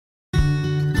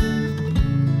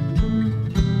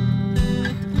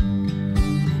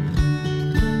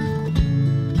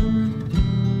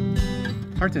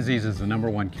Heart disease is the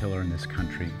 #1 killer in this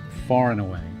country, far and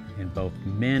away, in both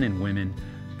men and women,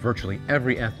 virtually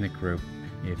every ethnic group.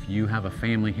 If you have a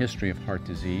family history of heart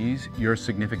disease, you're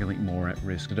significantly more at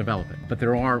risk to develop it. But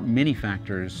there are many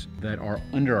factors that are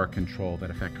under our control that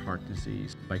affect heart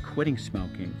disease. By quitting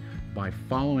smoking, by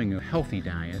following a healthy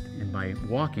diet, and by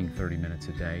walking 30 minutes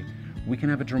a day, we can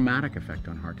have a dramatic effect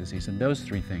on heart disease, and those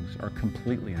three things are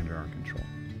completely under our control.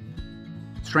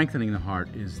 Strengthening the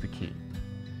heart is the key.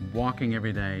 Walking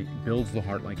every day builds the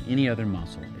heart like any other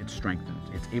muscle. It's strengthened.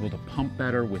 It's able to pump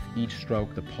better with each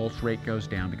stroke. The pulse rate goes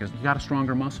down because you got a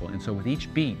stronger muscle. And so with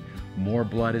each beat, more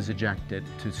blood is ejected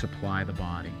to supply the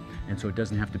body. And so it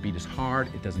doesn't have to beat as hard.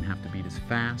 It doesn't have to beat as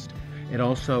fast. It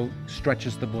also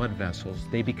stretches the blood vessels.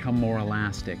 They become more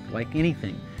elastic, like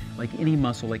anything, like any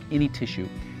muscle, like any tissue.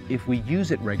 If we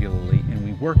use it regularly and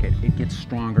we work it, it gets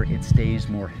stronger, it stays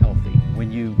more healthy. When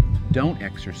you don't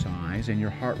exercise and your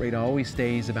heart rate always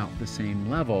stays about the same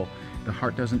level, the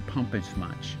heart doesn't pump as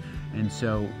much. And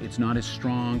so it's not as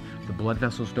strong, the blood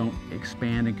vessels don't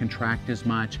expand and contract as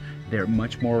much, they're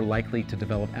much more likely to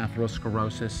develop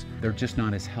atherosclerosis, they're just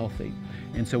not as healthy.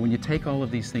 And so when you take all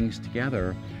of these things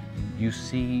together, you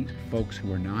see folks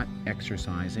who are not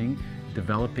exercising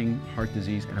developing heart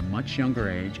disease at a much younger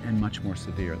age and much more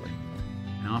severely.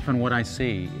 And often what I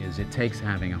see is it takes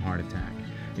having a heart attack,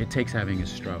 it takes having a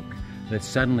stroke, that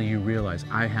suddenly you realize,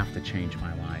 I have to change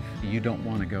my life. You don't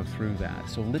want to go through that.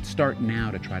 So let's start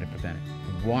now to try to prevent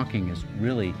it. Walking is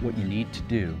really what you need to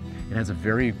do. It has a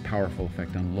very powerful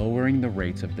effect on lowering the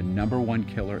rates of the #1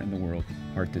 killer in the world,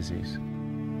 heart disease.